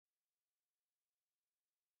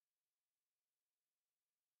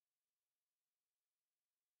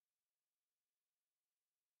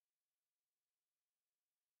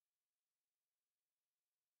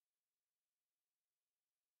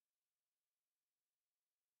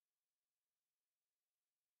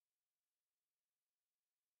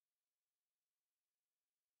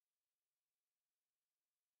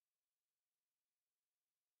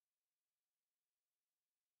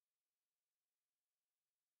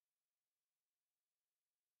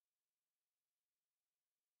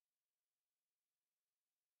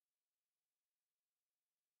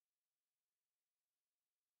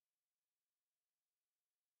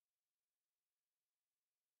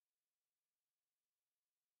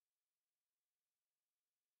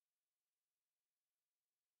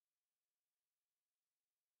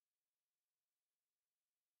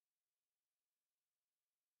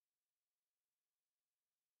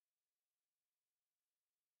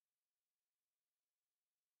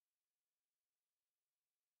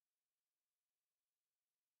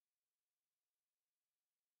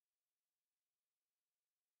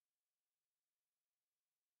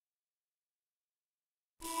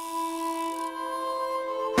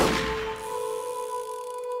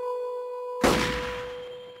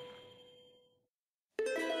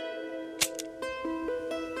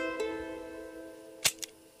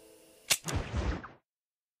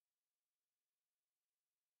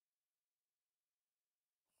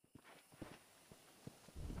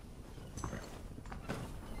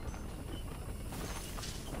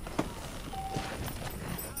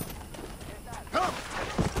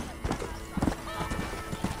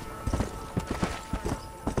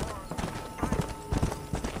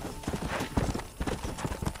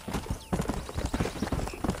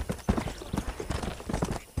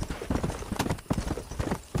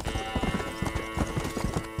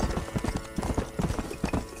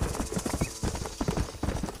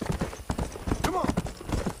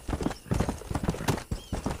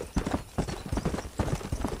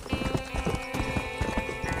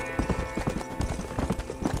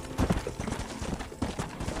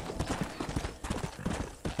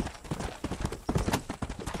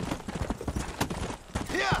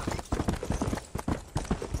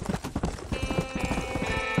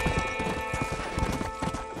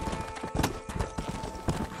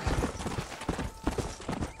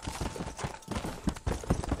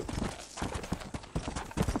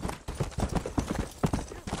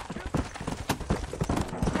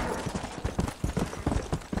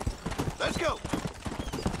Let's go!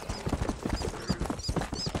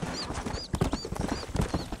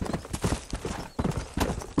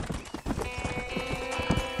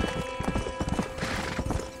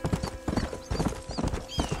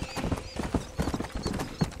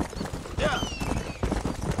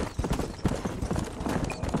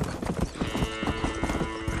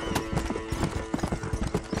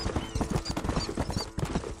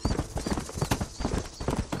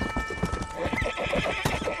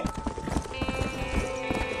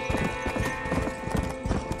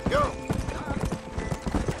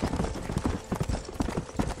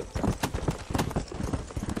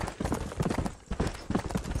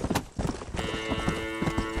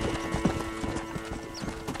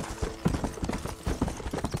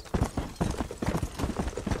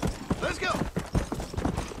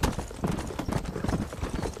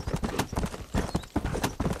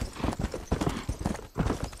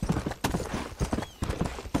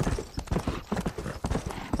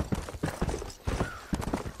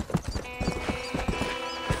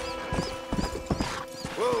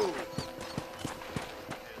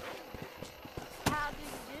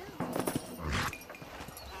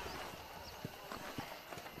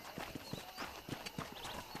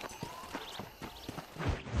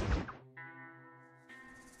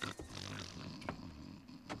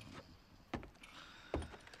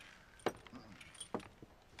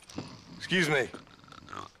 Excuse me.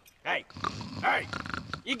 Hey, hey,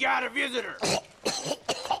 you got a visitor.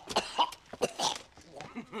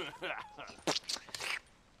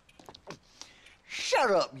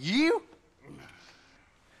 Shut up, you.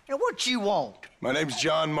 And what you want? My name's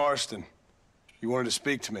John Marston. You wanted to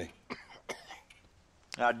speak to me.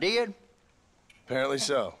 I did? Apparently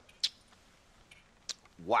so.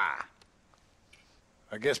 Why?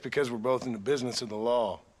 I guess because we're both in the business of the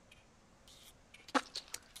law.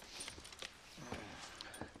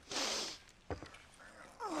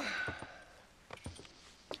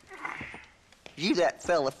 You that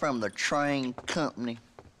fella from the train company?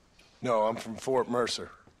 No, I'm from Fort Mercer.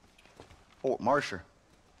 Fort Mercer?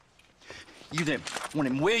 You them, one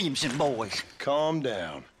of them Williamson boys. Calm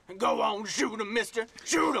down. Go on, shoot him, mister.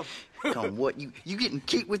 Shoot him. Come on, what, you getting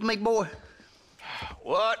kicked with me, boy?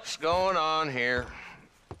 What's going on here?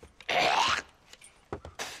 I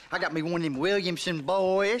got me one of them Williamson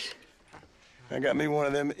boys. I got me one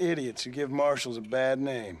of them idiots who give marshals a bad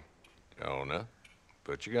name. Jonah,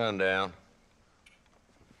 put your gun down.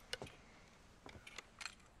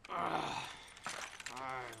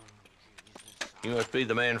 You must be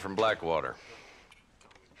the man from Blackwater.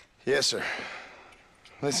 Yes, sir.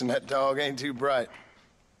 Listen, that dog ain't too bright,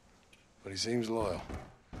 but he seems loyal.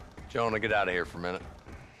 Jonah, get out of here for a minute.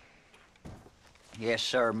 Yes,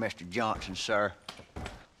 sir, Mr. Johnson, sir.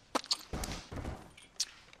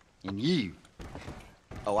 And you.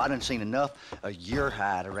 Oh, I done seen enough of your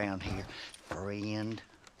hide around here, friend.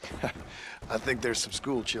 I think there's some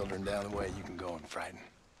school children down the way you can go and frighten.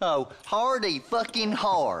 Oh, hardy fucking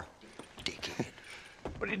har. Dickhead.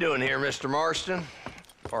 What are you doing here, Mr. Marston?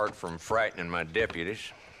 Apart from frightening my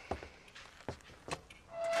deputies.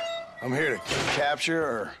 I'm here to capture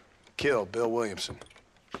or kill Bill Williamson.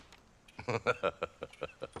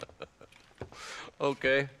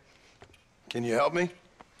 Okay. Can you help me?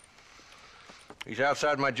 He's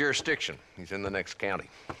outside my jurisdiction. He's in the next county.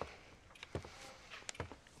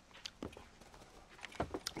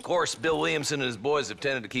 Of course, Bill Williamson and his boys have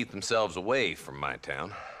tended to keep themselves away from my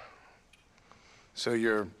town. So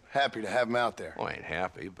you're happy to have him out there? Well, I ain't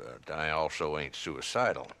happy, but I also ain't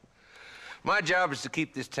suicidal. My job is to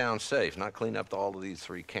keep this town safe, not clean up all of these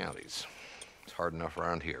 3 counties. It's hard enough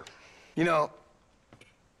around here. You know,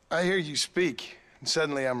 I hear you speak, and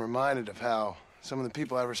suddenly I'm reminded of how some of the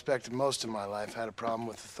people I respected most in my life had a problem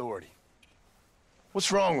with authority.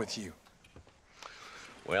 What's wrong with you?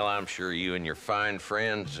 Well, I'm sure you and your fine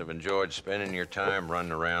friends have enjoyed spending your time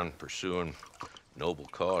running around pursuing noble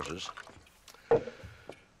causes.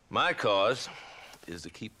 My cause is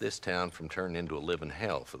to keep this town from turning into a living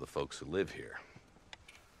hell for the folks who live here.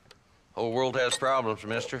 Whole world has problems,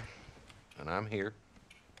 mister, and I'm here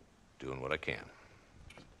doing what I can.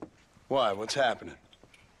 Why? What's happening?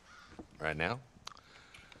 Right now,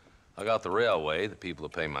 I got the railway, the people who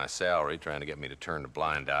pay my salary, trying to get me to turn a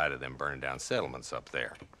blind eye to them burning down settlements up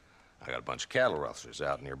there. I got a bunch of cattle rustlers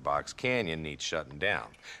out near Box Canyon needs shutting down.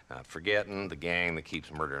 Not forgetting the gang that keeps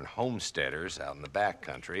murdering homesteaders out in the back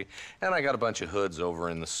country. And I got a bunch of hoods over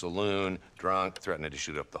in the saloon, drunk, threatening to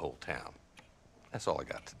shoot up the whole town. That's all I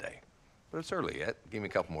got today. But it's early yet. Give me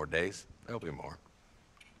a couple more days. There'll be more.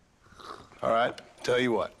 All right, tell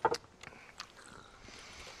you what.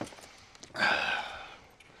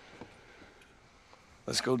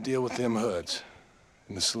 Let's go deal with them hoods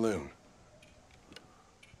in the saloon.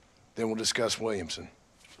 Then we'll discuss Williamson.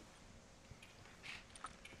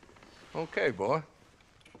 Okay, boy.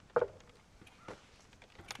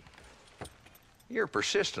 You're a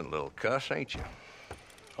persistent little cuss, ain't you?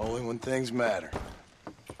 Only when things matter.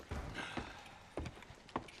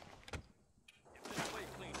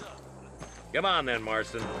 Come on then,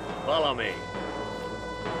 Marston. Follow me.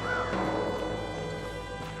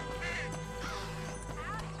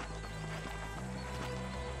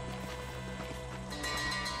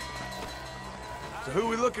 So who are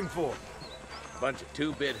we looking for? Bunch of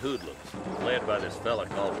 2-bit hoodlums, led by this fella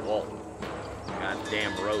called Walton.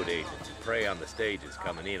 Goddamn road agents who prey on the stages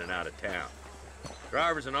coming in and out of town.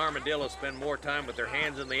 Drivers in Armadillo spend more time with their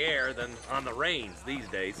hands in the air than on the reins these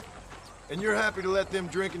days. And you're happy to let them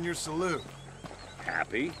drink in your saloon?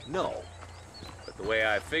 Happy? No. But the way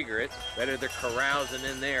I figure it, better they're carousing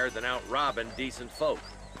in there than out robbing decent folk.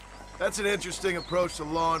 That's an interesting approach to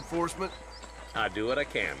law enforcement. I do what I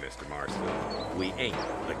can, Mr. Marston. We ain't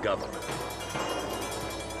the government.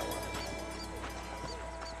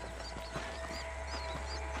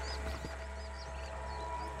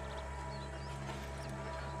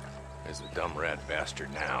 There's a dumb rat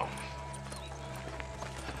bastard now.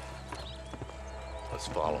 Let's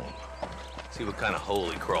follow him. See what kind of hole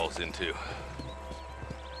he crawls into.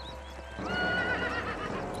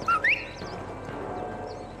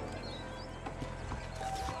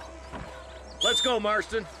 Let's go,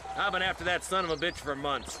 Marston. I've been after that son of a bitch for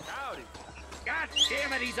months. Howdy. God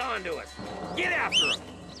damn it, he's on to us. Get after him.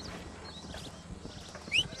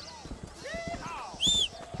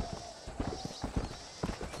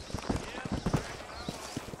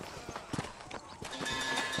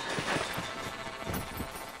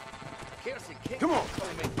 Come on.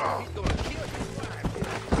 He's gonna kill you.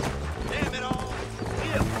 Damn it all.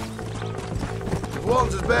 If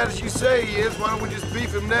Walton's as bad as you say he is, why don't we just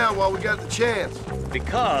beef him now while we got the chance?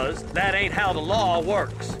 Because that ain't how the law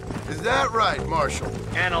works. Is that right, Marshal?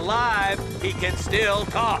 And alive, he can still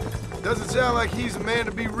talk. Doesn't sound like he's a man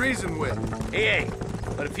to be reasoned with. He ain't.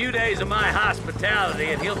 But a few days of my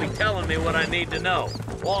hospitality and he'll be telling me what I need to know.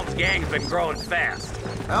 Walton's gang's been growing fast.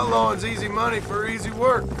 Outlawing's easy money for easy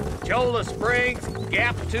work. Cholla Springs,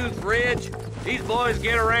 Gap Tooth Ridge, these boys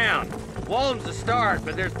get around. Walton's the start,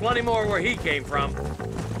 but there's plenty more where he came from.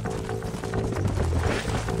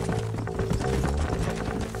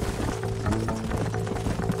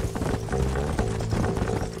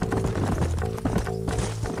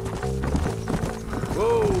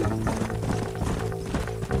 Whoa.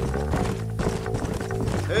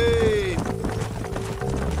 Hey.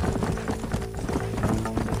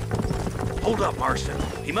 Hold up, Marston.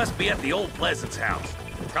 He must be at the old Pleasance house.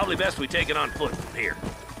 Probably best we take it on foot from here.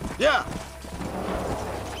 Yeah.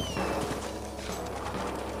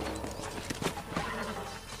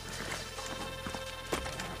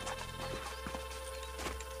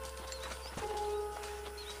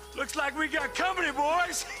 Looks like we got company,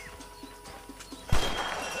 boys.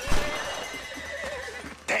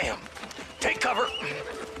 Damn! Take cover!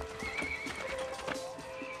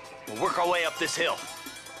 We'll work our way up this hill.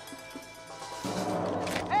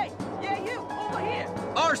 Hey, yeah, you, over here.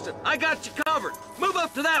 Marston, I got you covered. Move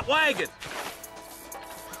up to that wagon.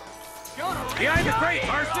 Behind the crate,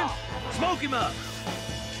 Marston. Smoke him up.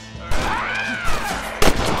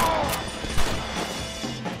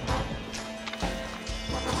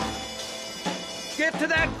 Get to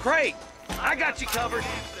that crate! I got you covered.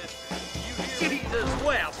 Jesus,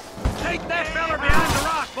 well, take that feller behind the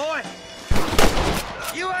rock, boy!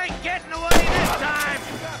 You ain't getting away this time!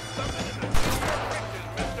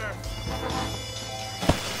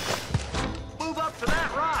 Move up to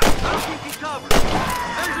that rock. I'll keep you covered.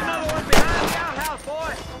 There's another one behind the outhouse,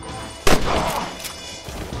 boy.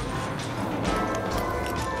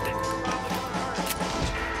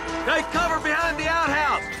 Take cover behind the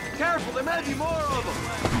outhouse. Careful, there may be more of them.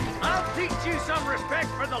 I'll teach you some respect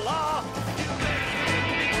for the law.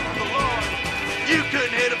 You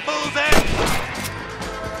couldn't hit a bullseye.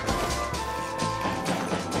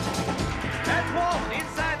 That's Walton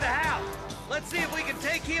inside the house. Let's see if we can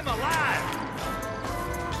take him alive.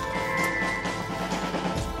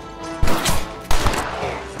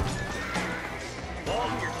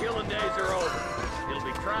 Walton, your killing days are over. It'll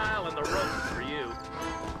be trial and the ropes for you.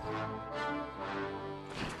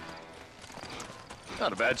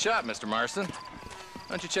 Not a bad shot, Mr. Marston. Why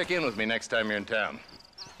don't you check in with me next time you're in town?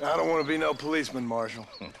 I don't want to be no policeman, Marshal.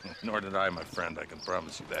 Nor did I, my friend. I can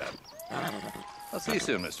promise you that. I'll see you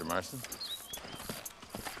soon, Mr. Marston.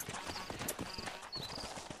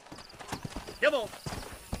 Come on.